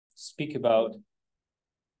speak about,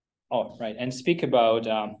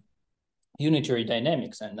 unitary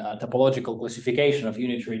dynamics and topological classification of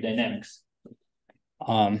unitary dynamics.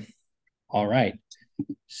 All right,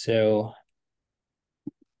 so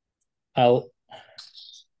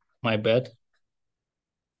my bad,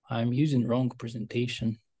 I'm using wrong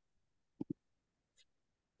presentation.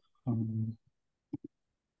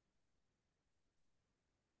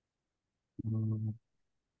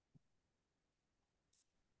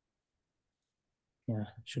 Yeah,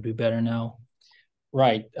 should be better now.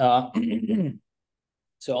 Right.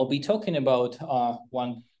 So I'll be talking about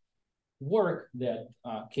one work that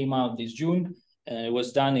came out this June. It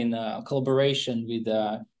was done in collaboration with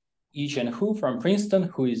Yi-Chen Hu from Princeton,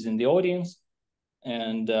 who is in the audience.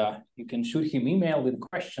 And you can shoot him email with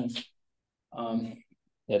questions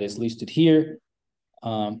that is listed here.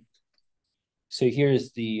 So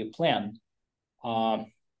here's the plan.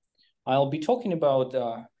 I'll be talking about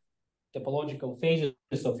topological phases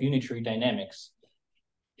of unitary dynamics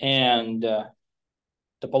and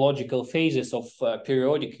topological phases of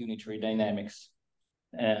periodic unitary dynamics.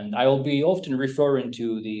 And I will be often referring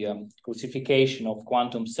to the classification of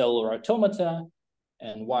quantum cellular automata,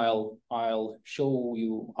 and while I'll show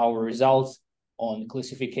you our results on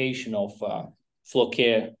classification of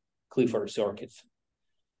Floquet-Clifford circuits.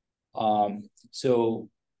 So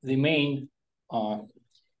the main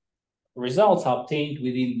results obtained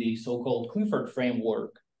within the so-called Clifford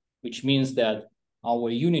framework, which means that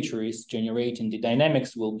our unitaries generating the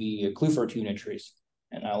dynamics will be Clifford unitaries.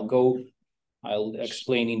 And I'll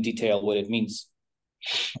explain in detail what it means.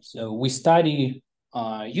 So we study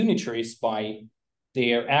unitaries by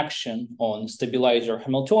their action on stabilizer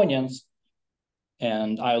Hamiltonians,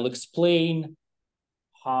 and I'll explain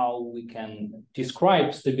how we can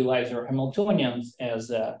describe stabilizer Hamiltonians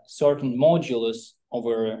as a certain modulus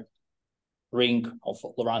over a ring of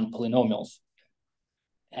Laurent polynomials.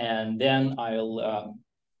 And then I'll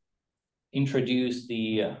introduce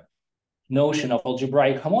the notion of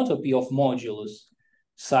algebraic homotopy of modulus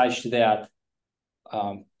such that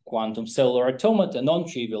quantum cellular automata,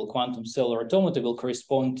 non-trivial quantum cellular automata will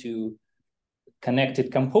correspond to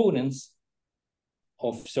connected components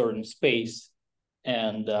of certain space,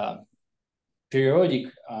 and periodic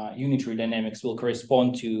unitary dynamics will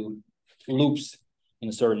correspond to loops in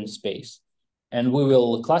a certain space. And we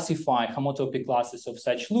will classify homotopy classes of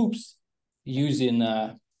such loops using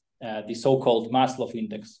the so-called Maslov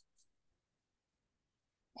index.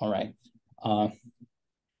 All right.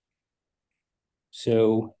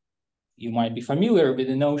 So you might be familiar with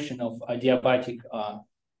the notion of adiabatic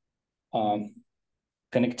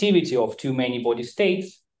connectivity of two many-body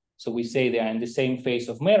states. So we say they are in the same phase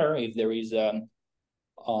of matter if there is a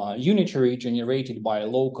unitary generated by a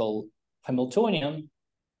local Hamiltonian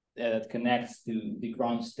that connects to the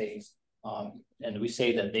ground states. And we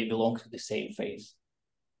say that they belong to the same phase.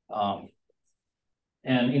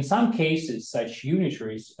 And in some cases, such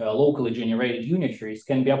unitaries, locally generated unitaries,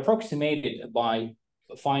 can be approximated by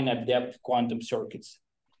finite depth quantum circuits.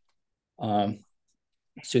 So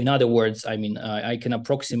in other words, I mean, I can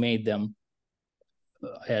approximate them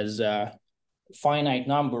as a finite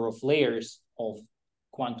number of layers of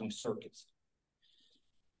quantum circuits.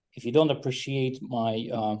 If you don't appreciate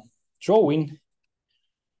my drawing,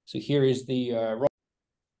 so here is the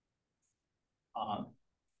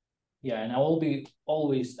yeah, and I will be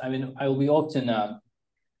always, I mean, I will be often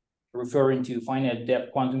referring to finite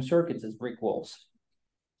depth quantum circuits as brick walls.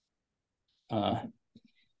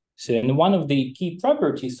 So and one of the key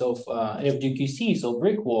properties of FDQCs or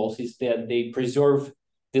brick walls is that they preserve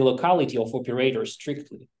the locality of operators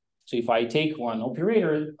strictly. So if I take one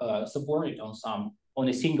operator supported on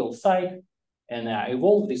a single site and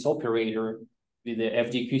evolve this operator with the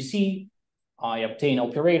FDQC, I obtain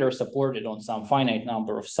operator supported on some finite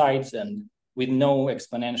number of sites and with no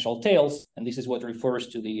exponential tails. And this is what refers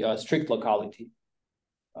to the strict locality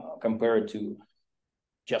compared to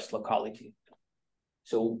just locality.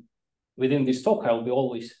 So within this talk, I'll be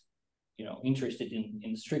always, interested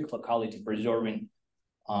in strict locality preserving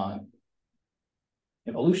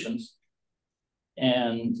evolutions.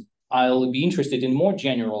 And I'll be interested in more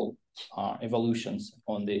general evolutions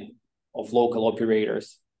of local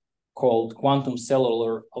operators called quantum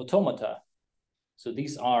cellular automata. So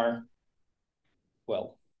these are,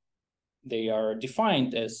 well, they are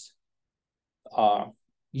defined as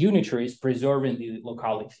unitaries preserving the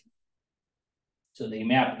locality. So they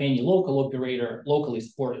map any local operator, locally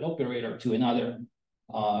supported operator to another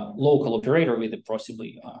local operator with a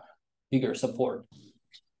possibly bigger support.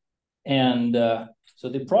 And so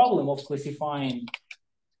the problem of classifying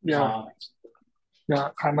Yeah,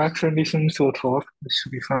 I'm actually listening to a talk. It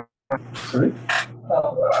should be fine. Sorry?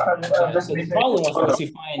 I'm Yeah, just so the listening to problem of talk.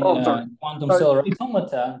 classifying Oh, sorry. quantum cellular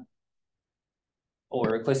automata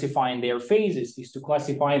or classifying their phases is to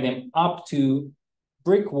classify them up to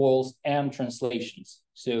brick walls and translations.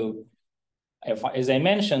 So as I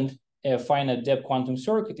mentioned, a finite depth quantum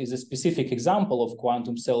circuit is a specific example of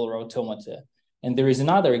quantum cellular automata. And there is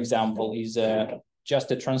another example, is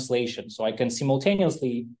just a translation. So I can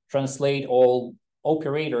simultaneously translate all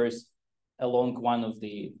operators along one of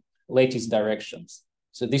the lattice directions.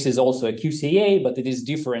 So this is also a QCA, but it is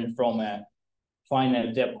different from a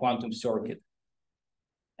finite depth quantum circuit.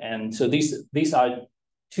 And so these are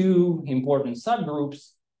two important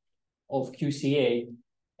subgroups of QCA,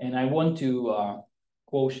 and I want to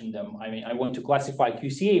quotient them. I mean, I want to classify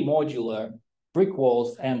QCA modular, brick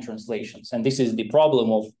walls, and translations. And this is the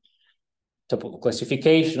problem of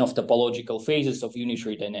classification of topological phases of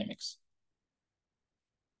unitary dynamics.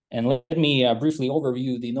 And let me briefly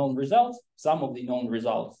overview the known results, some of the known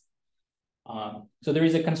results. So there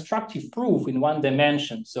is a constructive proof in one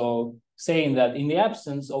dimension. So saying that in the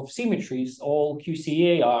absence of symmetries, all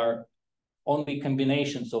QCA are only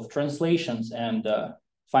combinations of translations and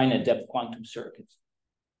finite depth quantum circuits.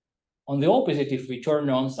 On the opposite, if we turn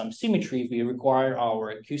on some symmetry, we require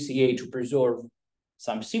our QCA to preserve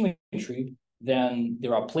some symmetry, then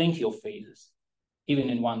there are plenty of phases, even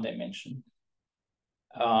in one dimension.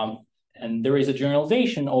 And there is a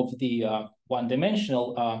generalization of the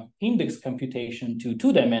one-dimensional index computation to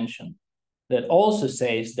two-dimension that also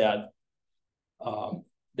says that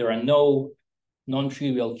there are no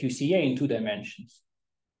non-trivial QCA in two dimensions.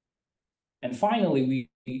 And finally,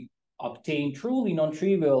 we obtain truly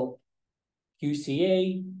non-trivial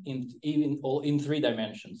QCA in three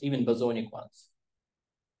dimensions, even bosonic ones.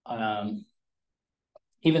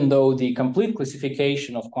 Even though the complete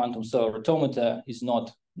classification of quantum cellular automata is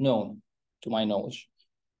not known, to my knowledge,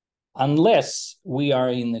 unless we are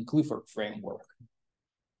in the Clifford framework.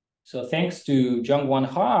 So thanks to Jungwon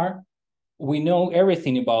Ha, we know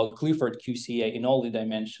everything about Clifford QCA in all the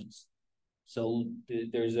dimensions. So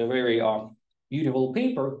there's a very beautiful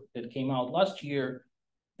paper that came out last year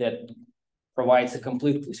that provides a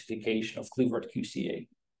complete classification of Clifford QCA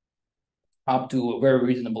up to very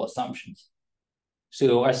reasonable assumptions.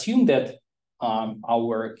 So assume that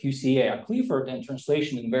our QCA are Clifford and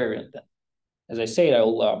translation invariant. As I said, I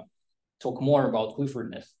will talk more about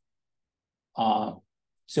Cliffordness.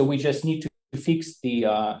 So we just need to fix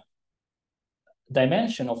the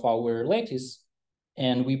dimension of our lattice,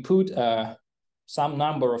 and we put some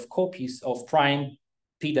number of copies of prime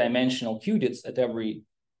p-dimensional qubits at every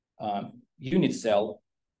unit cell,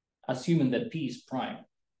 assuming that p is prime.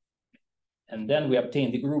 And then we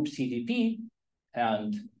obtain the group CDP,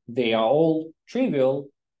 and they are all trivial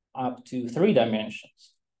up to 3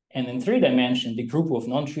 dimensions. And in 3 dimensions, the group of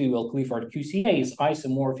non-trivial Clifford QCA is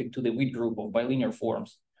isomorphic to the Witt group of bilinear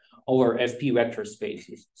forms over FP vector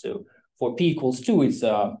spaces. So for p equals 2, it's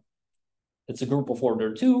a group of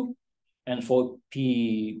order 2, and for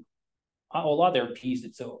p all other p's,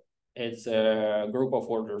 it's a group of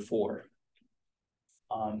order 4.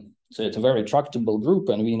 So it's a very tractable group,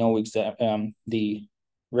 and we know the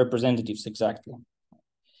representatives exactly.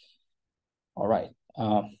 All right.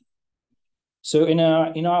 So in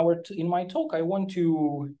my talk, I want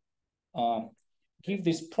to give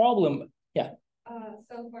this problem. Yeah.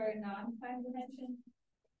 So for non-5 dimension,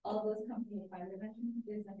 all those come from the 5 dimension.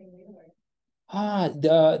 There's nothing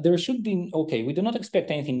new. There should be, okay, we do not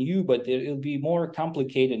expect anything new, but it'll be more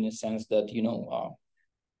complicated in the sense that,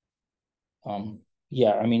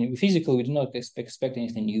 yeah, I mean, physically, we do not expect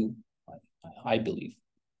anything new, I believe.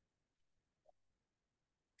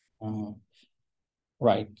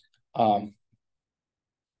 Right.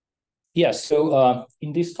 Yeah, so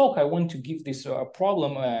in this talk, I want to give this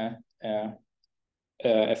problem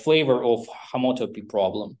a flavor of homotopy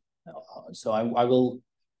problem. So I will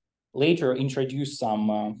later introduce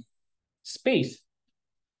some space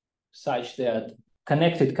such that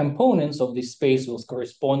connected components of this space will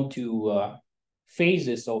correspond to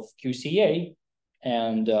phases of QCA,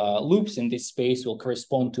 and loops in this space will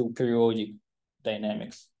correspond to periodic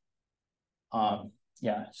dynamics.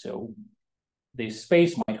 Yeah, so this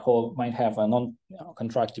space might have a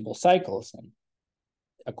non-contractible cycles, and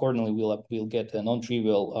accordingly we'll get a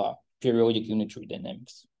non-trivial periodic unitary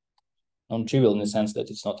dynamics. Non-trivial in the sense that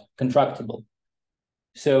it's not contractible.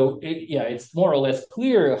 So it's more or less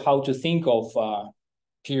clear how to think of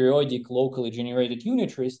periodic locally generated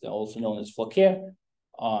unitaries, also known as Fouquet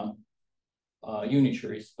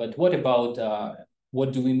unitaries. But what about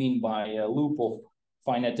what do we mean by a loop of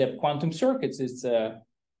finite depth quantum circuits? It's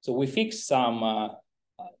so we fix some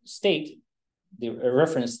state, the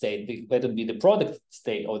reference state, let it be the product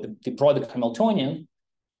state or the product Hamiltonian,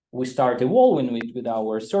 we start evolving with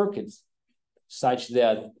our circuits such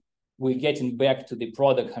that we're getting back to the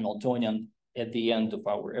product Hamiltonian at the end of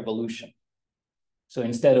our evolution. So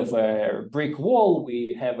instead of a brick wall,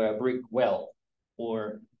 we have a brick well,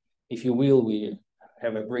 or if you will, we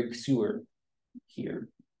have a brick sewer here.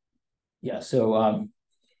 Yeah, so,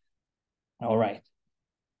 all right.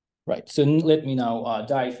 Right, so let me now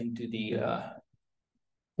dive into the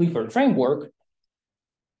Clifford framework.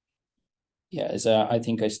 Yeah, as I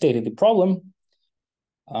think I stated the problem.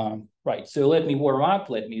 Right, so let me warm up.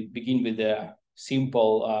 Let me begin with a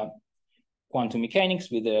simple quantum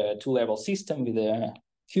mechanics with a two-level system with a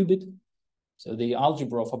qubit. So the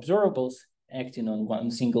algebra of observables acting on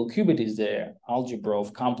one single qubit is the algebra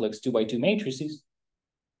of complex 2x2 matrices.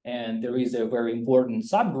 And there is a very important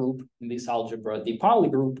subgroup in this algebra, the Pauli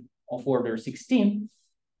group of order 16.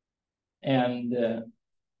 And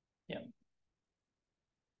yeah,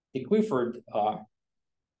 the Clifford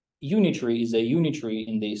unitary is a unitary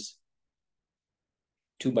in these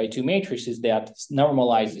 2x2 matrices that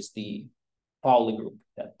normalizes the Pauli group,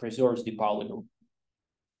 that preserves the Pauli group.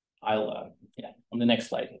 I'll on the next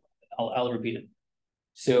slide, I'll repeat it.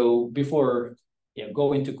 So before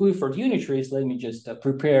going to Clifford unitaries, let me just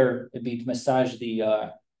prepare a bit, massage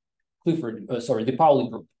the the Pauli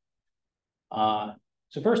group.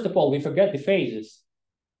 So first of all, we forget the phases.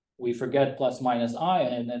 We forget plus minus I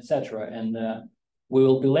and etc. And we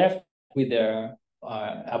will be left with a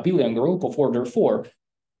abelian group of order 4,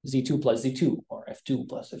 Z2 plus Z2, or F2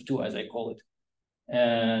 plus F2, as I call it.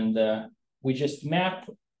 And we just map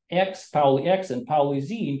X, Pauli X, and Pauli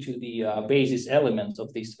Z into the basis elements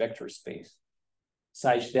of this vector space,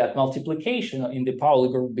 such that multiplication in the Pauli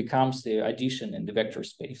group becomes the addition in the vector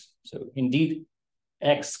space. So indeed,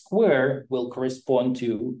 X squared will correspond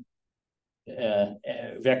to a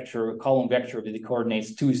vector, column vector with the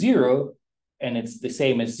coordinates 2, 0, and it's the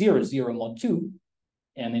same as 0, 0 mod 2.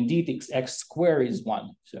 And indeed, X squared is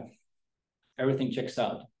 1. So everything checks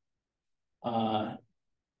out.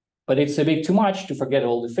 But it's a bit too much to forget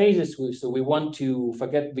all the phases. So we want to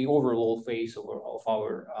forget the overall phase of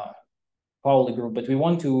our Pauli group, but we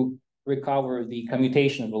want to recover the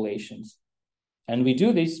commutation relations. And we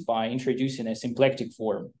do this by introducing a symplectic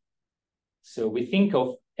form. So we think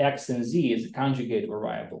of X and Z as conjugate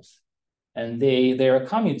variables, and their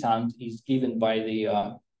commutant is given by this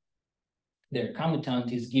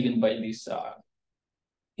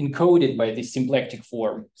encoded by this symplectic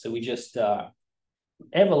form. So we just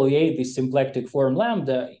evaluate this symplectic form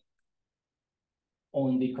lambda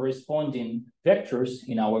on the corresponding vectors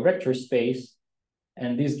in our vector space,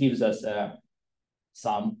 and this gives us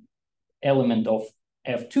some element of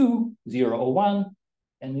F2, 0 or 1,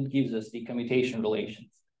 and it gives us the commutation relations.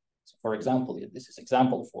 So for example, this is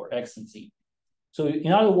example for X and Z. So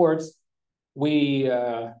in other words, we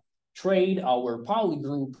trade our Pauli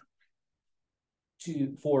group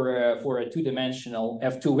for a two-dimensional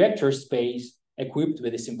F2 vector space equipped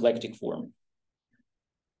with a symplectic form.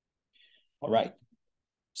 All right.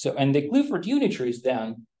 So, and the Clifford unitaries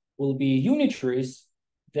then will be unitaries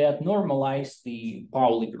that normalize the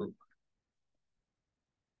Pauli group.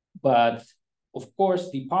 But of course,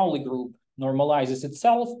 the Pauli group normalizes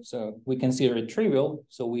itself, so we consider it trivial.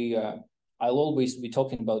 So I'll always be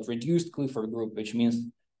talking about reduced Clifford group, which means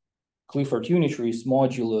Clifford unitaries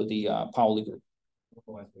modulo the Pauli group.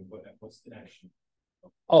 What's the action?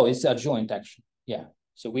 Oh, it's a joint action. Yeah.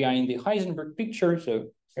 So we are in the Heisenberg picture, so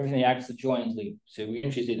everything acts jointly. So we're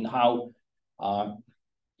interested in how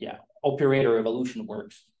operator evolution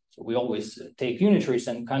works. So we always take unitaries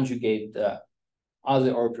and conjugate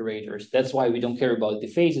other operators. That's why we don't care about the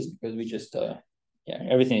phases, because we just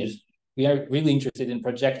we are really interested in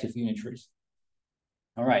projective unitaries.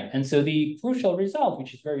 All right, and so the crucial result,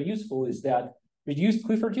 which is very useful, is that reduced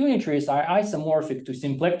Clifford unitaries are isomorphic to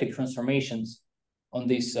symplectic transformations on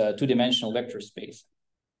this two-dimensional vector space.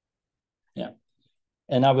 Yeah,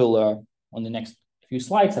 and I will, on the next few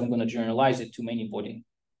slides, I'm going to generalize it to many-body.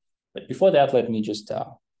 But before that, let me just,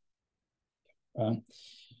 let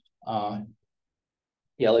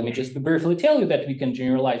me just briefly tell you that we can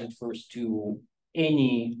generalize it first to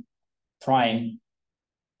any prime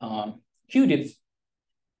qubits,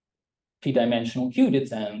 p-dimensional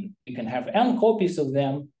qubits, and we can have n copies of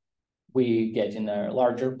them. We get in a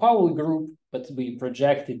larger Pauli group, but we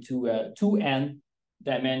project it to a 2n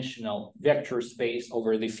dimensional vector space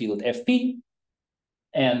over the field Fp,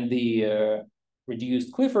 and the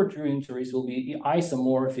reduced Clifford unitaries will be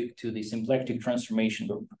isomorphic to the symplectic transformation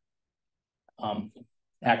group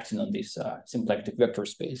acting on this symplectic vector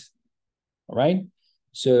space. All right.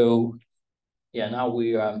 So yeah, now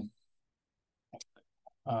we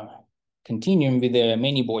continuing with the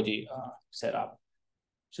many-body setup.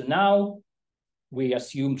 So now we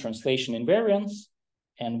assume translation invariance,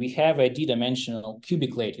 and we have a d-dimensional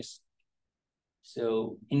cubic lattice.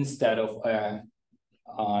 So instead of the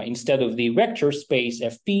vector space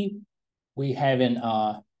Fp, we have in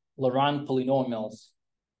Laurent polynomials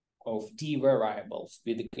of d variables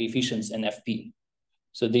with the coefficients in Fp.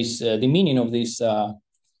 So this the meaning of these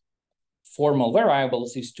formal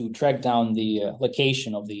variables is to track down the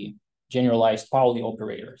location of the generalized Pauli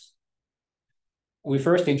operators. We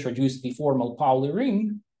first introduced the formal Pauli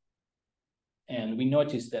ring, and we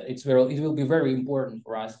noticed that it will be very important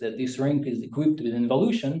for us that this ring is equipped with an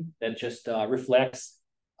involution that just reflects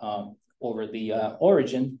over the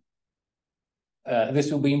origin.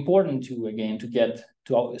 This will be important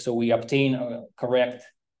so we obtain correct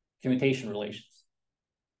commutation relations.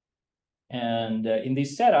 And in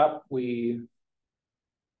this setup, we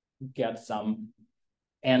get some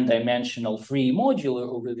n-dimensional free modular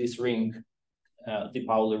over this ring, the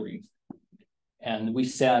Pauli ring. And we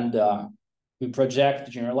project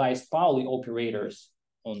generalized Pauli operators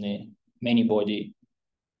on the many-body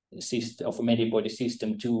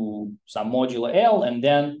system to some modular L, and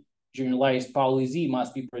then generalized Pauli Z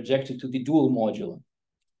must be projected to the dual modular.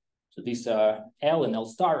 So these L and L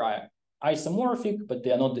star are isomorphic, but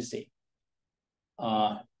they are not the same.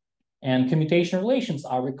 And commutation relations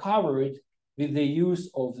are recovered with the use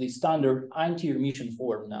of the standard anti-Hermitian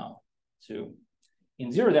form now. So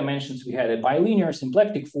in 0 dimensions, we had a bilinear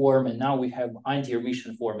symplectic form, and now we have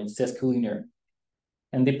anti-Hermitian form in sesquilinear.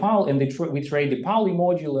 And we trade the Pauli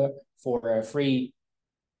modular for a free,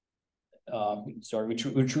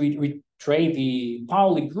 we trade the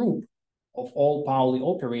Pauli group of all Pauli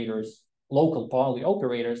operators, local Pauli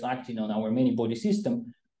operators acting on our many-body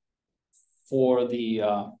system for the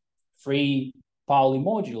free Pauli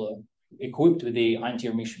modular equipped with the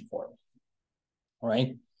anti-Hermitian form,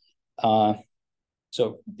 right?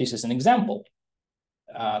 So this is an example.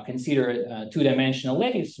 Consider a two-dimensional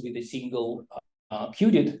lattice with a single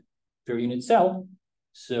qubit per unit cell.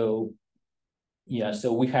 So yeah,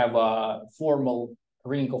 so we have a formal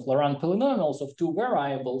ring of Laurent polynomials of two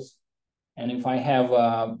variables. And if I have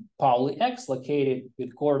Pauli X located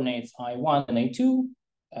with coordinates I1 and I2,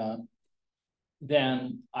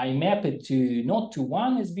 then I map it to not to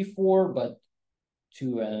 1 as before, but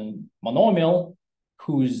to a monomial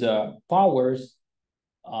whose powers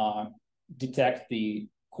detect the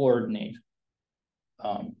coordinate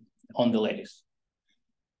on the lattice.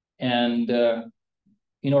 And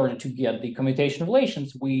in order to get the commutation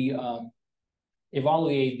relations, we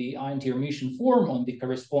evaluate the anti-Hermitian form on the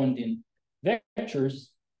corresponding vectors,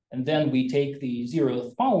 and then we take the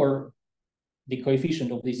 0th power, the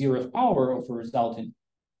coefficient of the 0th power of a resulting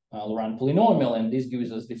Laurent polynomial, and this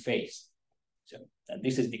gives us the phase. So and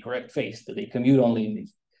this is the correct phase, that they commute only in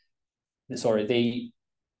this. Sorry, they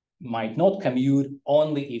might not commute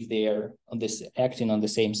only if they are acting on the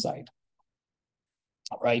same side,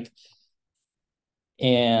 right?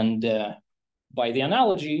 And by the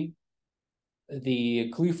analogy, the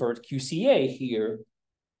Clifford QCA here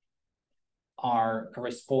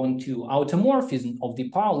correspond to automorphism of the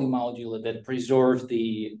Pauli modula that preserves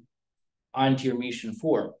the anti-Hermitian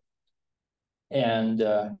form. And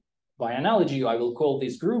by analogy, I will call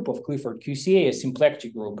this group of Clifford QCA a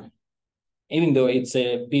symplectic group, even though it's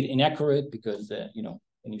a bit inaccurate because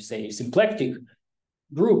when you say symplectic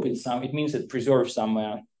group, it means it preserves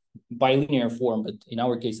some bilinear form, but in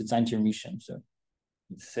our case, it's anti-Hermitian, so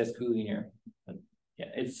it's sesquilinear. But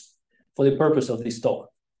yeah, it's for the purpose of this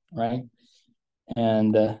talk, right?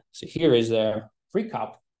 And so here is a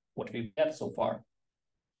recap what we've got so far.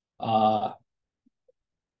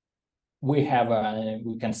 We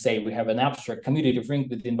can say we have an abstract commutative ring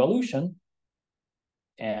with involution,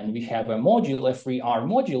 and we have a module, a free R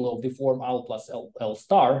module of the form L plus L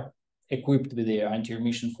star equipped with the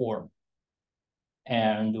anti-Hermitian form.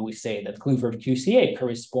 And we say that Clifford QCA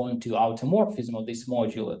correspond to automorphism of this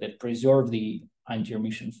module that preserve the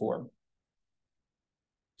anti-Hermitian form.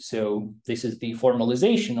 So this is the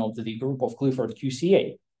formalization of the group of Clifford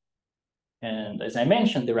QCA. And as I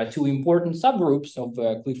mentioned, there are two important subgroups of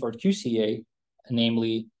Clifford QCA,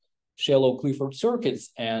 namely shallow Clifford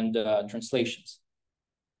circuits and translations.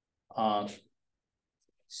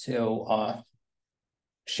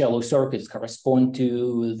 Shallow circuits correspond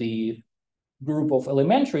to the group of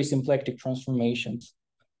elementary symplectic transformations,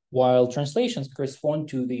 while translations correspond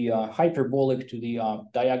to the hyperbolic to the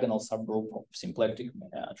diagonal subgroup of symplectic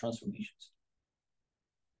transformations.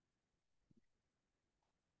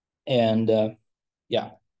 And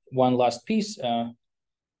yeah, one last piece.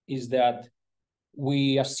 is that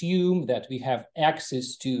we assume that we have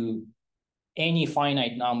access to any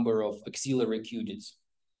finite number of auxiliary qubits.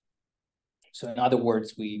 So in other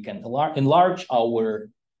words, we can enlarge our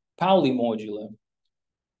Pauli modula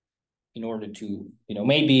in order to,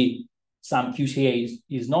 maybe some QCA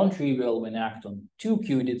is non-trivial when act on 2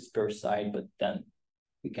 qubits per side, but then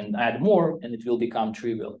we can add more and it will become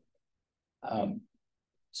trivial.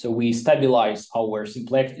 So we stabilize our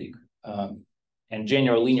symplectic and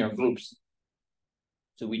general linear groups.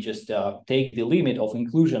 So we just take the limit of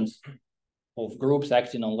inclusions of groups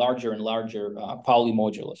acting on larger and larger Pauli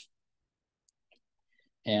modulus.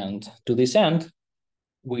 And to this end,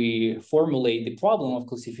 we formulate the problem of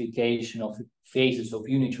classification of phases of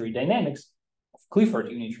unitary dynamics, of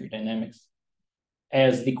Clifford unitary dynamics,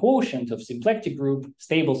 as the quotient of symplectic group,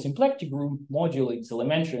 stable symplectic group, modulo its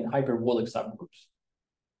elementary and hyperbolic subgroups.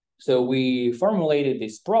 So we formulated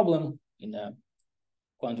this problem in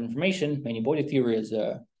quantum information, many-body theory as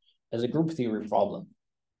a group theory problem,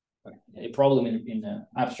 a problem in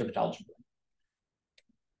abstract algebra.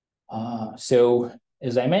 So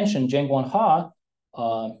as I mentioned, Zheng Ha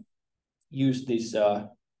used this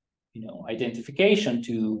identification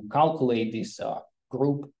to calculate this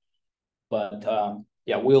group, but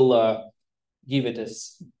we'll give it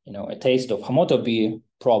as a taste of homotopy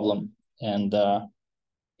problem, and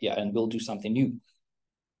and we'll do something new.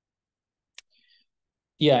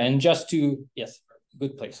 Yeah, and just to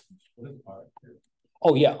good place.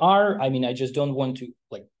 Oh yeah, R. I mean, I just don't want to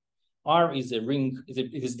R is a ring.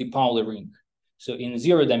 It is the Pauli ring. So in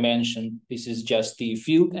 0 dimension, this is just the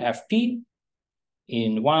field FP.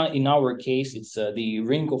 In our case, it's the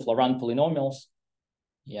ring of Laurent polynomials.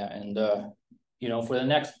 Yeah, and for the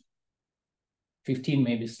next 15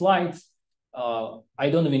 maybe slides, I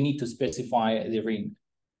don't even need to specify the ring.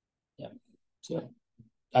 Yeah, so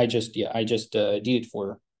I just did it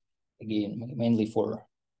for, again, mainly for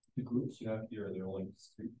the groups you have here. They're only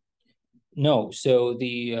discrete. No, so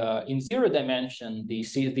the in 0 dimension, the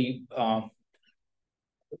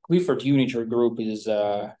Clifford unitary group is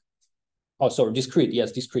discrete.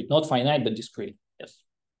 Yes, discrete, not finite, but discrete. Yes.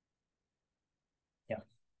 Yeah.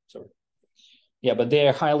 Sorry. Yeah, but they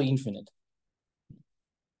are highly infinite.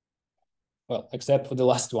 Well, except for the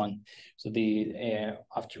last one. So the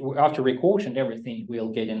after requotient everything, we'll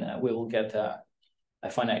get a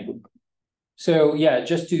finite group. So yeah,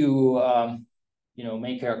 just to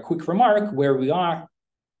make a quick remark where we are,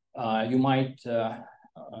 you might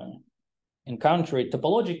encounter a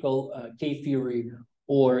topological K-theory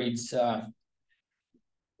or its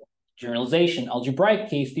generalization, algebraic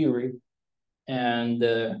K-theory. And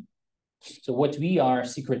so what we are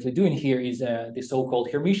secretly doing here is the so-called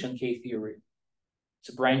Hermitian K-theory. It's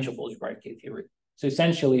a branch of algebraic K-theory. So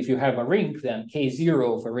essentially, if you have a ring, then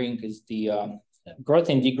K0 of a ring is the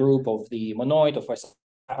Grothendieck group of the monoid of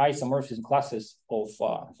isomorphism classes of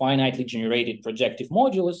finitely generated projective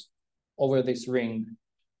modulus over this ring.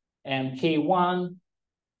 And K1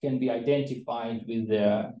 can be identified with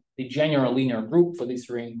the general linear group for this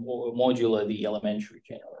ring, or modulo the elementary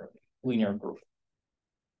general linear group.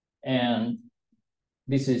 And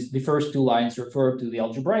this is the first 2 lines refer to the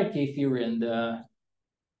algebraic K-theory, and the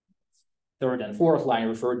 3rd and 4th line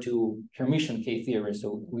refer to Hermitian K-theory.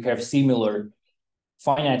 So we have similar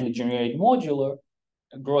finitely generated modular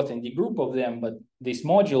growth in the group of them, but these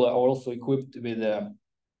modula are also equipped with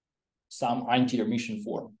some anti-Hermitian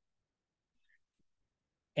form.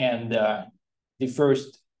 And the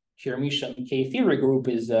first Hermitian K-theory group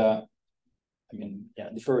is, the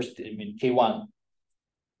first, K1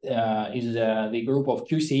 is the group of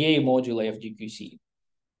QCA moduli FGQC.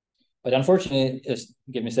 But unfortunately, just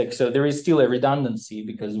give me a sec. So there is still a redundancy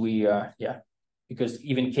because because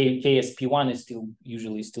even KSP1 is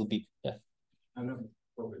usually still big. Yeah. I have a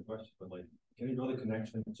appropriate question, but can you draw the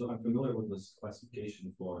connection? So I'm familiar with this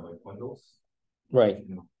classification for bundles. Right.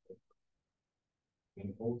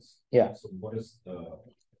 Manifolds. Yeah. So what is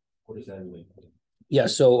that really? Yeah.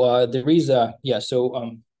 So there is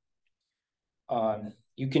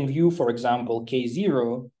you can view, for example,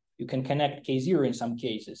 K0. You can connect K0 in some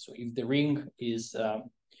cases. So if the ring is a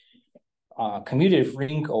commutative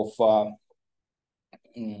ring of, so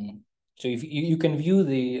if you can view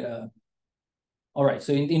the, all right.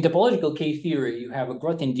 So in topological K theory, you have a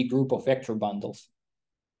Grothendieck group of vector bundles,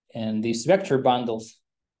 and these vector bundles,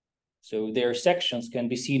 so their sections can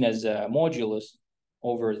be seen as a modulus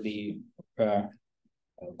over the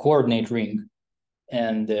coordinate ring,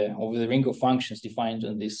 and over the ring of functions defined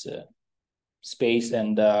on this space.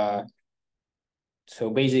 And so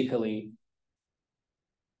basically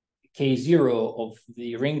K0 of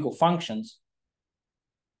the ring of functions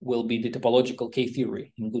will be the topological K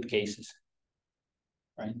theory in good cases,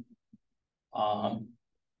 right?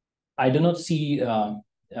 I do not see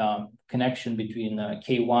connection between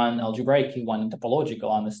K1, algebraic K1 and topological,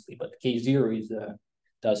 honestly, but K0 is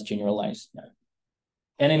does generalize.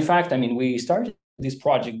 And in fact, I mean, we started this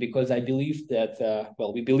project because I believe that,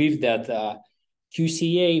 we believe that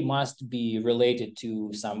QCA must be related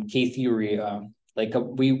to some K theory.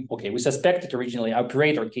 We suspected originally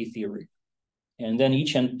operator K theory. And then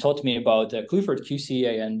Yichen taught me about Clifford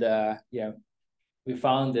QCA, and we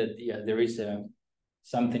found that there is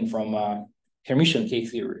something from Hermitian K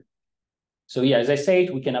theory. So as I said,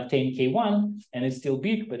 we can obtain K1, and it's still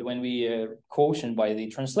big, but when we quotient by the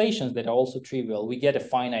translations that are also trivial, we get a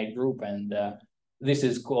finite group, and this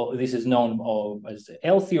is known as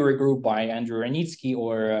L theory group by Andrew Ranitsky,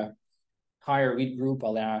 or higher Witt group a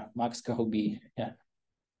la Max Karoubi. Yeah.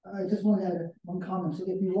 I just want to add one comment. So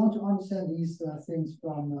if you want to understand these things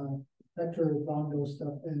from vector bundle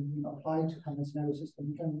stuff and apply to kind of scenario system,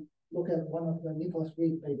 you can look at one of the Nicholas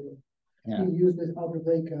Reed paper. Yeah. He used this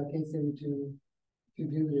algebraic K theory to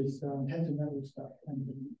do this tensor network stuff, and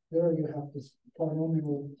there you have this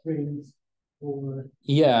polynomial rings.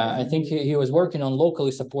 I think he was working on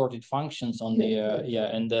locally supported functions on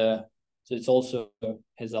so it's also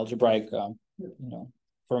his algebraic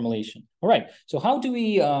formulation. All right. So how do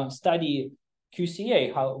we study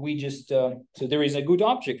QCA? How we just so there is a good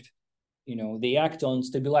object. They act on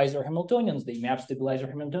stabilizer Hamiltonians. They map stabilizer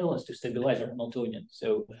Hamiltonians to stabilizer Hamiltonians.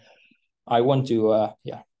 So I want to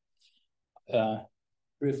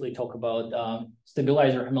briefly talk about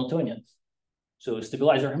stabilizer Hamiltonians. So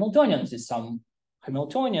stabilizer Hamiltonians is some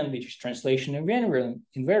Hamiltonian which is translation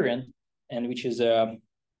invariant, and which is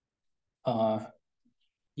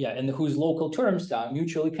and whose local terms are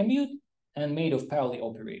mutually commute and made of Pauli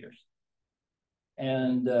operators.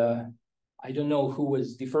 And I don't know who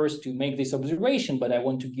was the first to make this observation, but I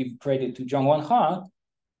want to give credit to Zhongwan Ha,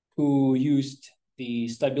 who used the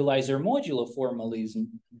stabilizer modulo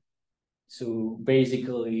formalism. So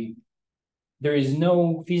basically, there is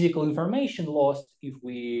no physical information lost if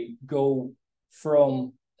we go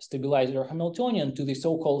from stabilizer Hamiltonian to the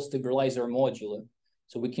so-called stabilizer modulo.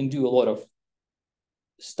 So we can do a lot of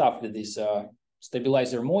stuff with this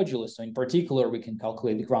stabilizer modulo. So in particular, we can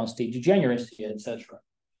calculate the ground state degeneracy, etc.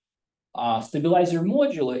 Stabilizer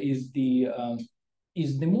modulo is the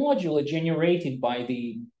modulo generated by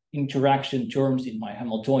the interaction terms in my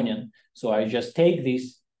Hamiltonian. So I just take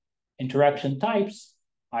these interaction types,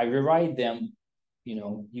 I rewrite them,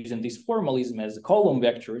 using this formalism as column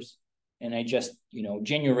vectors, and I just,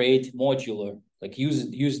 generate modular, like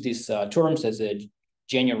use these terms as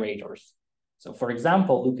generators. So for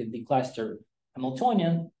example, look at the cluster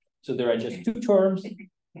Hamiltonian. So there are just two terms.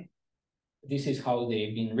 This is how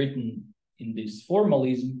they've been written in this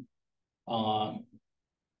formalism.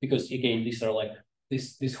 Because again, these are like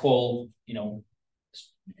this whole,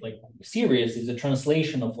 like series is a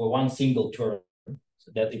translation of one single term,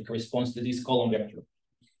 so that it corresponds to this column vector.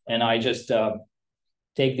 And I just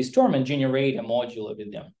take this term and generate a modulo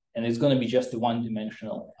with them. And it's going to be just a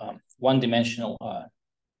one-dimensional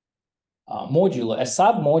modulo, a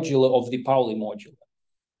submodulo of the Pauli modulo,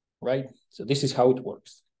 right? So this is how it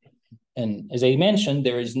works. And as I mentioned,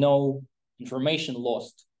 there is no information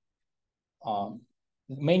lost.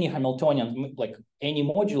 Many Hamiltonians, like any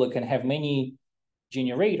modulo, can have many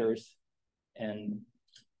generators,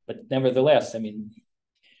 but nevertheless, I mean,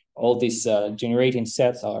 all these generating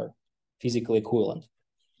sets are physically equivalent.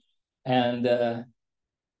 And I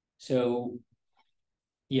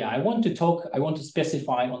want to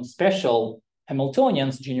specify on special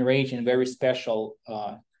Hamiltonians generating very special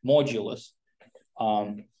modulus.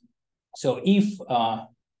 So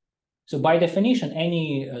by definition,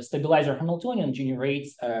 any stabilizer Hamiltonian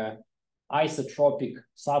generates isotropic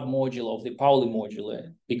submodulo of the Pauli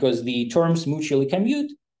modulo, because the terms mutually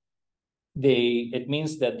commute. It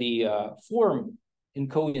means that the form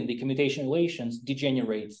encoding the commutation relations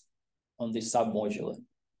degenerates on this submodulo,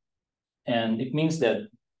 and it means that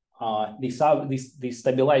the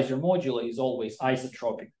stabilizer modulo is always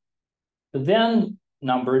isotropic. But then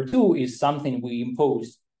number two is something we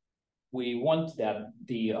impose. We want that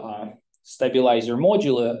the stabilizer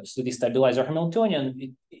modulo, so the stabilizer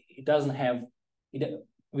Hamiltonian, it doesn't have,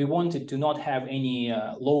 we want it to not have any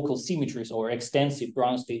local symmetries or extensive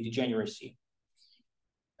ground state degeneracy.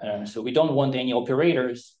 So we don't want any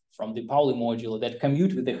operators from the Pauli modulo that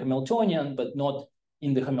commute with the Hamiltonian, but not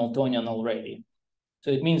in the Hamiltonian already.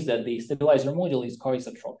 So it means that the stabilizer modulo is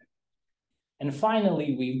coisotropic. And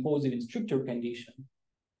finally, we impose an stricter condition.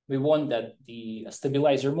 We want that the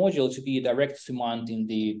stabilizer modulo to be a direct summand in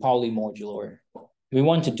the Pauli modulo, we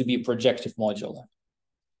want it to be projective modular.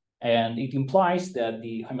 And it implies that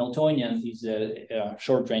the Hamiltonian is a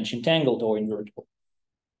short-range entangled or invertible.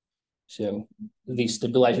 So the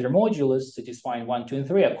stabilizer modulus satisfying 1, 2, and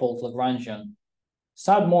 3 are called Lagrangian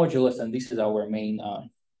submodulus, and this is our main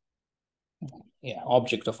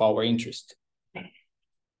object of our interest.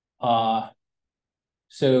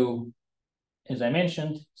 So as I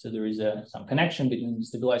mentioned, so there is some connection between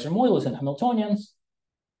stabilizer modulus and Hamiltonians,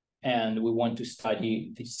 and we want to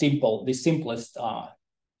study the simplest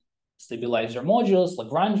stabilizer modulus,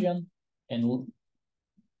 Lagrangian, and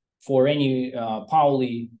for any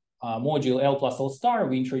Pauli module L plus L star,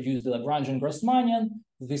 we introduce the Lagrangian Grassmannian,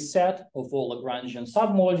 this set of all Lagrangian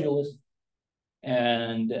submodulus.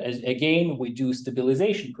 And again, we do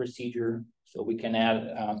stabilization procedure, so we can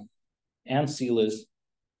add ancilas.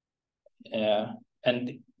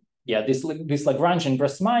 And yeah, this Lagrangian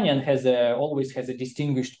Grassmannian always has a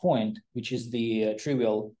distinguished point, which is the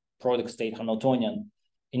trivial product state Hamiltonian.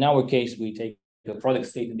 In our case, we take the product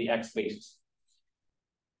state in the X basis.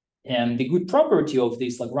 And the good property of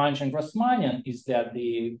this Lagrangian Grassmannian is that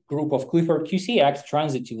the group of Clifford QC acts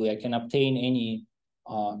transitively. I can obtain any,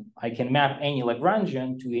 I can map any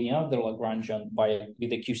Lagrangian to any other Lagrangian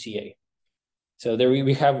with a QCA. So there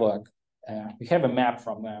we have a map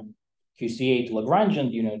from QCA to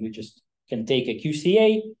Lagrangian. You know, we just can take a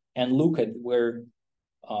QCA and look at where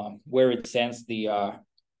it sends the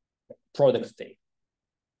product state,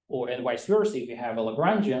 and vice versa. If you have a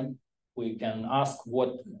Lagrangian, we can ask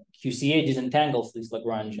what QCA disentangles this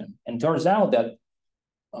Lagrangian. And turns out that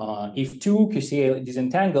if two QCA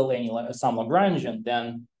disentangle some Lagrangian,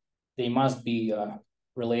 then they must be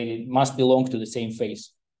related, must belong to the same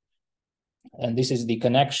phase. And this is the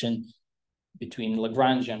connection between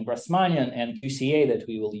Lagrangian, Grassmannian, and QCA that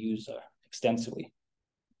we will use extensively.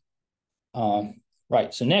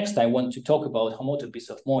 Right, so next I want to talk about homotopies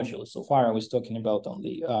of modulus. So far I was talking about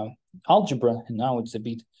only algebra, and now it's a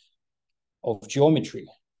bit of geometry.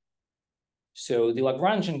 So the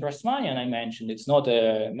Lagrangian Grassmannian I mentioned, it's not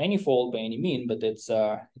a manifold by any means, but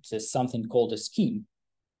it's something called a scheme.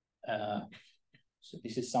 So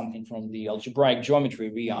this is something from the algebraic geometry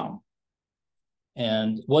realm.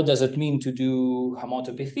 And what does it mean to do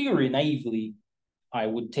homotopy theory naively? I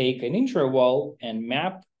would take an interval and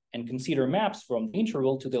map and consider maps from the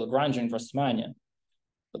interval to the Lagrangian Grassmannian.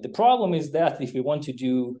 But the problem is that if we want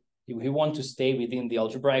to stay within the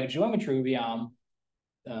algebraic geometry realm,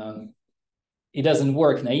 it doesn't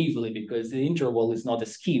work naively because the interval is not a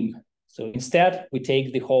scheme. So instead, we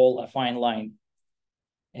take the whole affine line,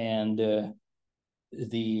 and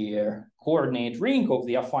the coordinate ring of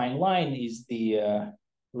the affine line is the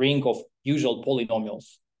ring of usual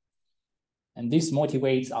polynomials. And this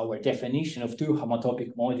motivates our definition of two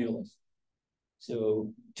homotopic modulus.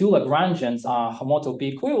 So two Lagrangians are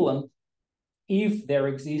homotopy equivalent if there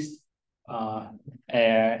exists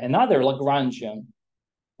another Lagrangian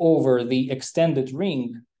over the extended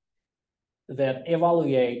ring that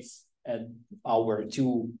evaluates our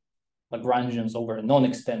two Lagrangians over a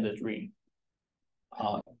non-extended ring.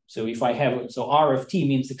 So if I have, so R of t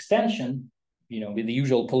means extension, you know, with the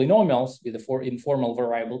usual polynomials with the informal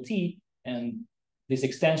variable t, and this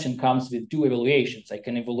extension comes with two evaluations. I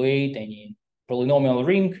can evaluate any polynomial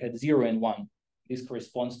ring at 0 and 1. This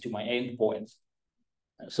corresponds to my endpoints.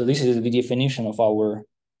 So this is the definition of our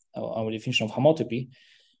definition of homotopy.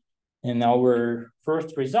 And our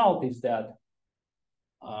first result is that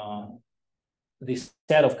this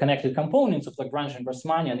set of connected components of Lagrangian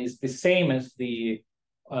Grassmannian is the same as the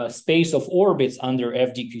space of orbits under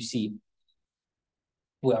FDQC,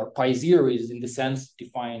 where pi 0 is in the sense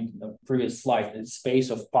defined in the previous slide, the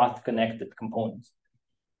space of path connected components.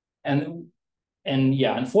 And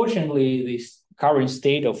yeah, unfortunately, this current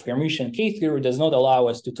state of Hermitian K-theory does not allow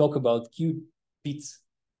us to talk about Q bits.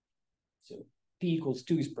 So P equals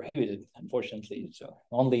 2 is prohibited, unfortunately. So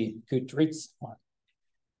only Q trits,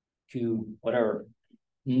 Q whatever,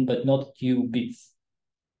 but not Q bits.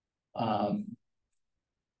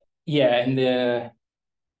 Yeah, and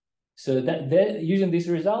so that using this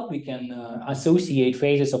result, we can associate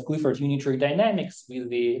phases of Clifford unitary dynamics with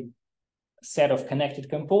the set of connected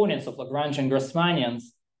components of Lagrangian Grassmannians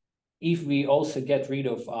if we also get rid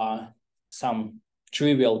of some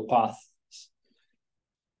trivial paths.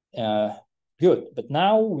 Good, but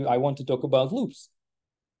now I want to talk about loops.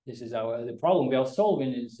 This is the problem we are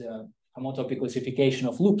solving is homotopy classification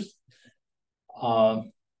of loops.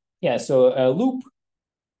 Yeah, so a loop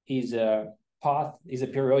is a path, is a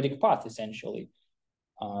periodic path essentially,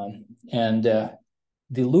 and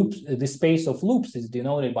the space of loops is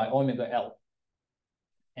denoted by omega L.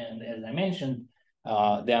 And as I mentioned,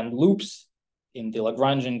 then loops in the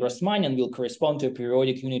Lagrangian Grassmannian will correspond to a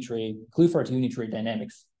periodic unitary, Clifford unitary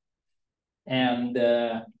dynamics. And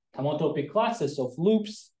homotopy classes of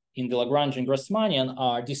loops in the Lagrangian Grassmannian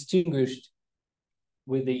are distinguished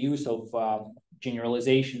with the use of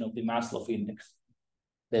generalization of the Maslov index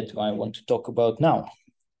that I want to talk about now.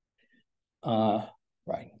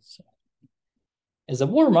 Right. So, as a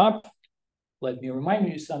warm-up, let me remind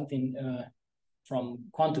you something from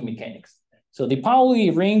quantum mechanics. So the Pauli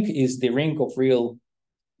ring is the ring of real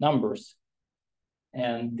numbers.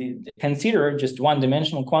 And consider just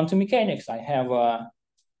one-dimensional quantum mechanics. I have a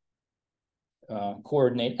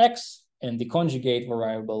coordinate x and the conjugate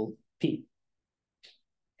variable p.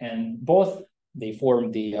 And both, they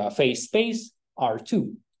form the phase space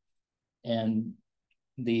R2. And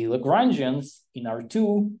the Lagrangians in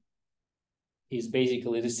R2 is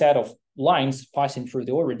basically the set of lines passing through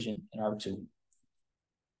the origin in R2.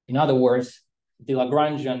 In other words, the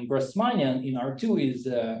Lagrangian Grassmannian in R2 is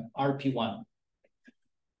RP1.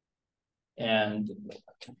 And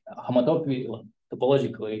homotopy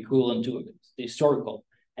topologically equivalent to the historical.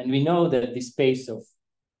 And we know that the space of,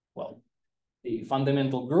 well, the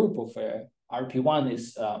fundamental group of RP1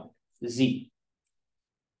 is Z.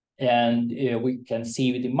 And we can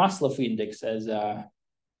see the Maslov index as a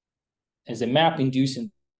map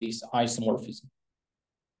inducing this isomorphism.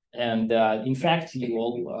 And in fact, you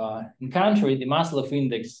will encounter the Maslov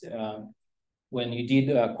index when you did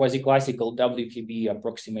a quasi-classical WKB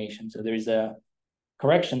approximation. So there is a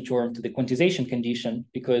correction term to the quantization condition,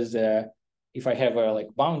 because if I have a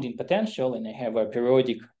bounding potential and I have a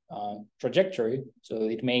periodic trajectory, so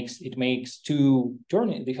it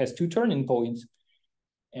has two turning points,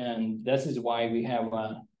 and this is why we have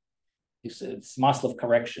this Maslov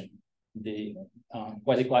correction, the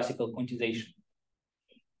quasi-classical quantization.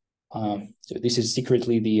 So this is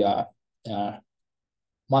secretly the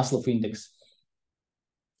Maslov index.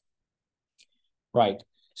 Right.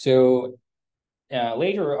 So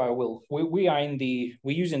later we're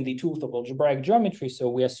using the tools of algebraic geometry. So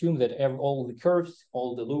we assume that all the curves,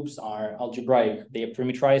 all the loops are algebraic. They are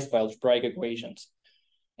parametrized by algebraic equations.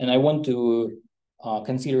 And I want to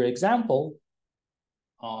consider an example,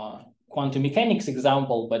 quantum mechanics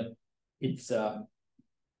example, but it's of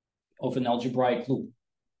an algebraic loop.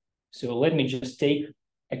 So let me just take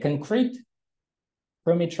a concrete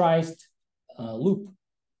parametrized loop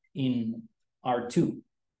in R2.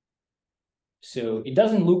 So it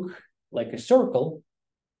doesn't look like a circle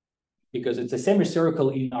because it's a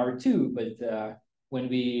semicircle in R2, but when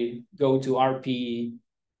we go to RP1,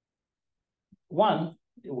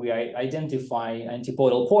 we identify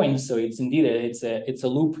antipodal points. So it's indeed it's a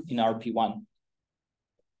loop in RP1,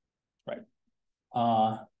 right?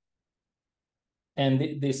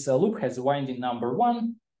 And this loop has winding number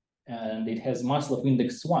 1, and it has Maslov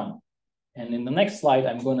index 1. And in the next slide,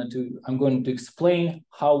 I'm going to explain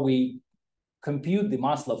how we compute the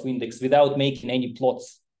Maslov index without making any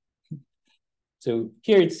plots. So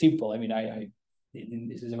here it's simple. I mean,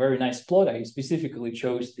 this is a very nice plot. I specifically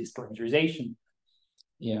chose this parameterization.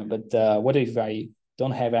 Yeah, but what if I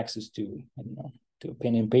don't have access to, I don't know, to a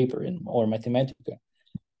pen and paper or Mathematica?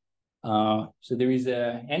 So there is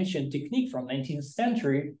an ancient technique from 19th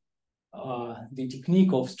century, the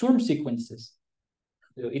technique of Sturm sequences.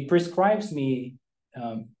 So it prescribes me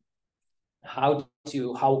how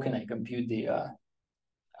can I compute the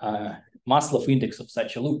Maslov index of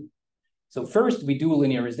such a loop. So first we do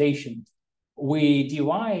linearization. We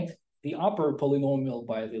divide the upper polynomial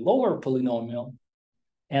by the lower polynomial,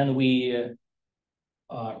 and we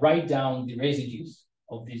write down the residues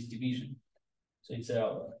of this division. So it's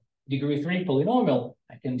a degree 3 polynomial.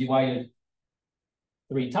 I can divide it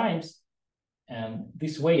 3 times, and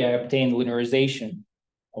this way I obtain linearization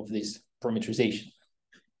of this parameterization.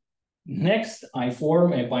 Next, I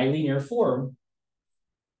form a bilinear form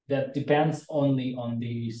that depends only on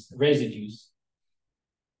these residues.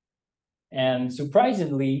 And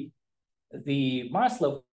surprisingly, the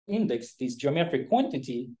Maslov index, this geometric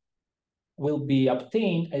quantity, will be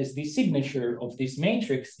obtained as the signature of this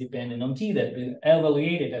matrix depending on T that is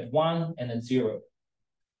evaluated at 1 and at 0.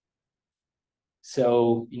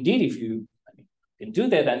 So indeed, if you can do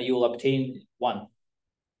that, then you will obtain 1.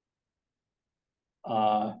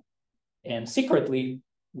 And secretly,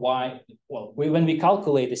 when we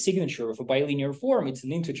calculate the signature of a bilinear form, it's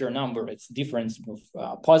an integer number. It's the difference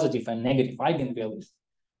of positive and negative eigenvalues.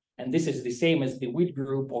 And this is the same as the Witt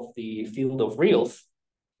group of the field of reals,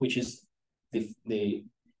 which is the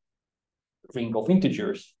ring of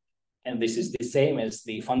integers. And this is the same as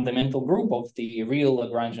the fundamental group of the real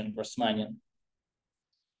Lagrangian Grassmannian.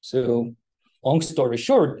 So long story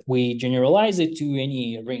short, we generalize it to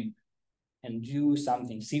any ring. and do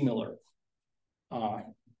something similar.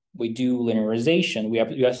 We do linearization. We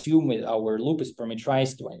assume that our loop is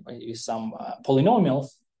parameterized with some polynomials.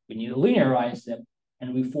 We need to linearize them,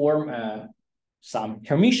 and we form some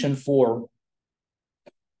Hermitian form.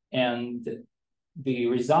 And the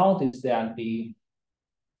result is that the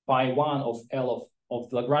phi1 of L of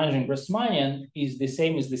Lagrangian Grassmannian is the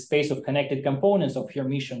same as the space of connected components of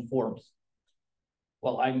Hermitian forms.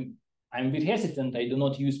 Well, I'm a bit hesitant. I do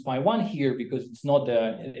not use pi1 here because it's not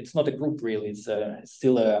a group really. It's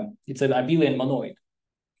still an abelian monoid,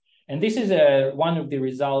 and this is one of the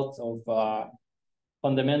results of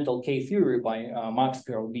fundamental K theory by Max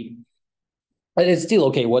Perl-B. But it's still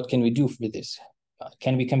okay. What can we do with this?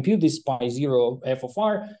 Can we compute this pi0 f of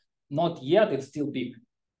r? Not yet. It's still big.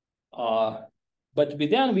 But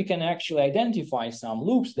then we can actually identify some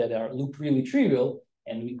loops that are really trivial,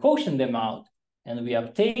 and we quotient them out, and we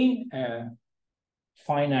obtain a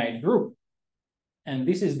finite group. And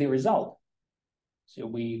this is the result. So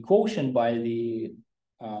we quotient by the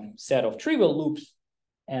set of trivial loops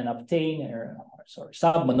and obtain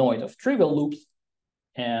submonoid of trivial loops,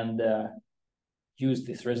 and use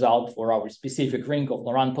this result for our specific ring of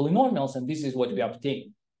Laurent polynomials, and this is what we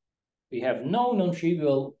obtain. We have no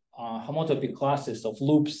non-trivial homotopy classes of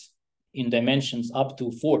loops in dimensions up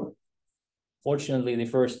to 4. Fortunately, the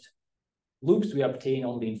first loops we obtain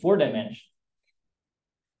only in 4 dimensions.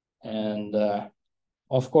 And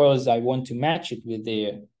of course, I want to match it with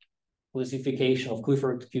the classification of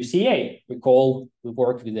Clifford QCA. Recall we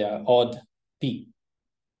work with the odd P.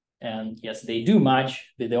 And yes, they do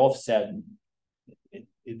match with the offset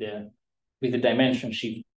with the dimension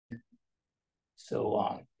shift.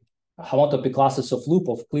 So homotopy classes of loop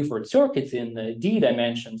of Clifford circuits in the D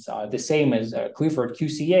dimensions are the same as Clifford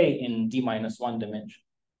QCA in D-1 dimension.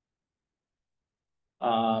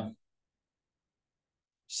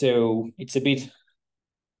 So it's a bit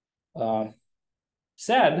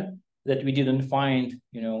sad that we didn't find,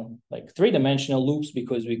 like 3-dimensional loops,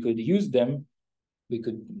 because we could use them. We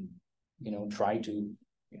could, try to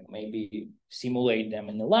maybe simulate them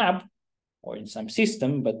in the lab or in some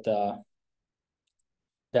system, but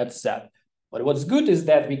that's sad. But what's good is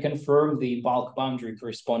that we confirm the bulk boundary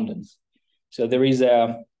correspondence. So there is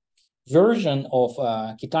a version of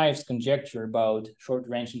Kitaev's conjecture about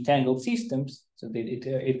short-range entangled systems. So that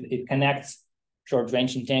it connects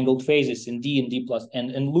short-range entangled phases in D and D plus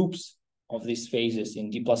and loops of these phases in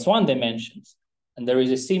D+1 dimensions. And there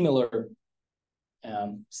is a similar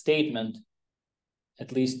statement,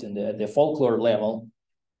 at least in the folklore level,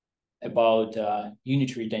 about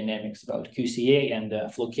unitary dynamics, about QCA and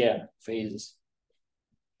Floquet phases.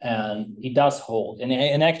 And it does hold.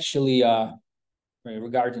 And actually,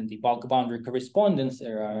 regarding the bulk boundary correspondence,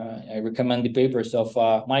 I recommend the papers of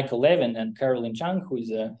Michael Levin and Carolyn Chang, who is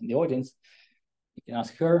in the audience. You can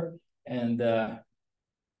ask her. And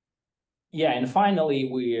yeah, and finally,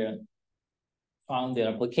 we found the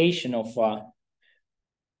application of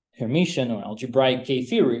Hermitian or algebraic K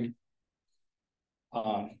theory,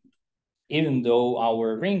 even though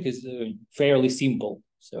our ring is fairly simple.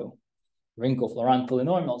 So ring of Laurent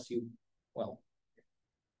polynomials,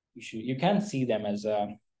 you can see them as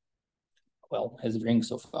as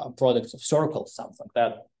rings of products of circles, something like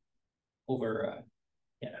that, over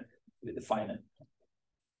with the finite.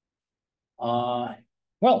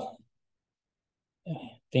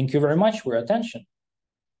 Thank you very much for your attention.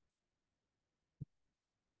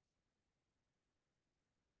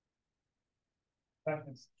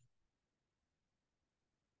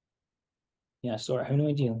 Yeah, sorry, I have no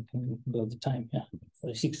idea about the time. Yeah,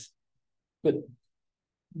 46. Good.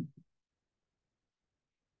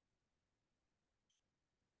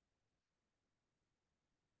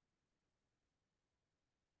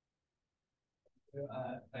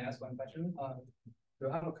 I ask one question. Do you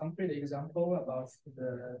have a concrete example about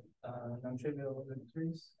the non-trivial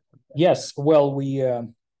unitaries? Yes, well, we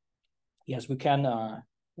can.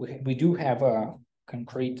 We do have a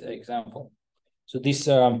concrete example. So this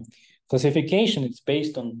classification is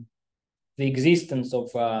based on the existence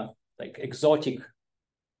of like exotic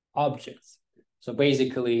objects. So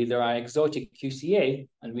basically, there are exotic QCA,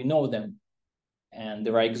 and we know them, and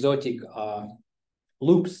there are exotic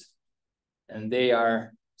loops, and they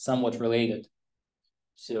are somewhat related.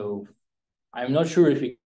 So I'm not sure if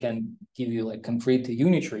we can give you like concrete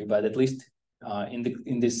unitary, but at least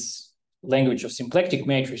in this language of symplectic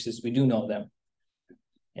matrices, we do know them.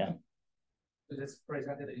 Yeah. So that's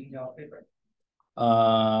presented in your paper?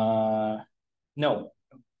 No.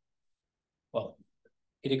 Well,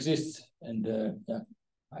 it exists, and yeah,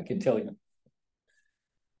 I can tell you.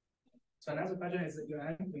 So another question is, you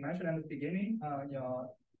mentioned at the beginning, your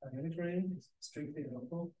unitary is strictly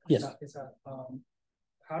local. Yes. It's a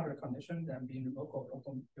harder condition than being local.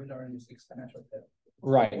 Local usually is exponential depth.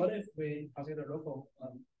 Right. What if we consider local?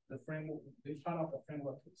 The framework, which part of the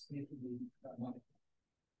framework need to be modified?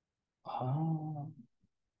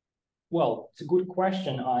 Well, it's a good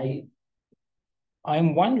question.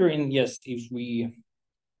 I'm wondering, yes, if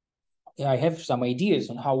I have some ideas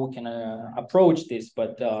on how we can approach this,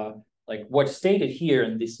 but like what's stated here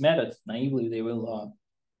in this method, naively, they will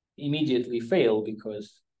immediately fail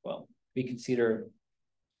because, well, we consider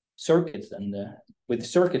circuits, and with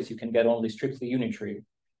circuits, you can get only strictly unitary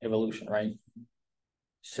evolution, right?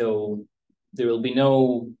 So there will be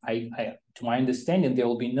no, to my understanding, there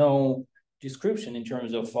will be no description in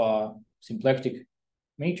terms of symplectic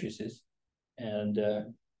matrices, and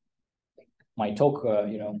my talk,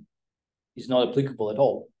 is not applicable at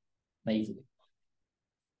all, naively.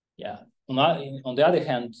 Yeah. On the other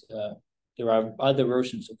hand, there are other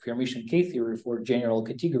versions of Hermitian K-theory for general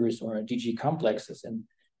categories or DG complexes, and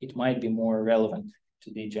it might be more relevant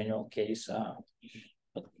to the general case.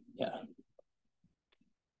 But yeah.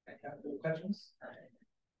 Questions?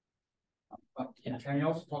 Yeah. Can you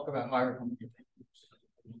also talk about higher computations?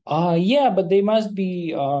 Yeah, but they must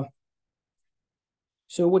be.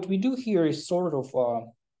 So what we do here is sort of,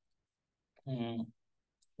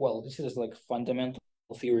 well, this is like fundamental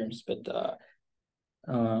theorems, but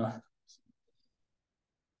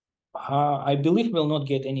I believe we'll not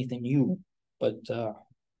get anything new, but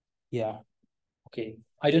yeah, okay.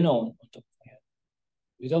 I don't know.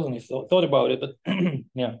 We totally thought about it, but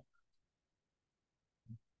yeah.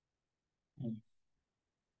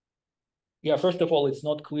 Yeah, first of all, it's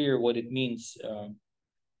not clear what it means.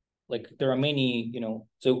 Like there are many,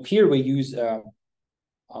 so here we use the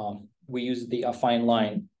affine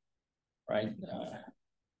line, right,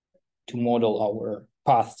 to model our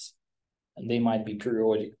paths, and they might be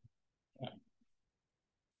periodic.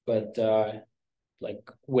 But like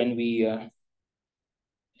when we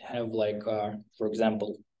have like, for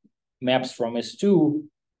example, maps from S2,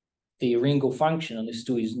 the Ringo function on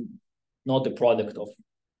S2 is not the product of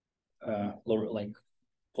like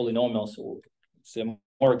polynomials, so it's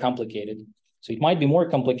more complicated. So it might be more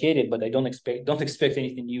complicated, but I don't expect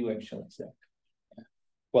anything new actually. So, yeah.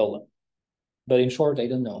 Well, but in short, I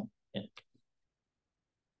don't know. Yeah.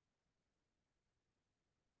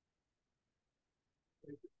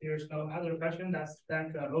 There's no other question. Let's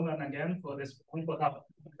thank Roman again for this wonderful talk.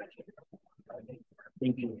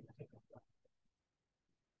 Thank you.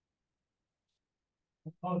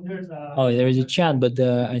 There is a chat, but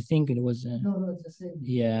I think it was. No, it's the same.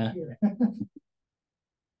 Yeah.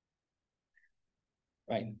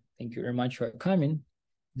 Right. Thank you very much for coming,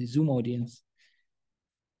 the Zoom audience.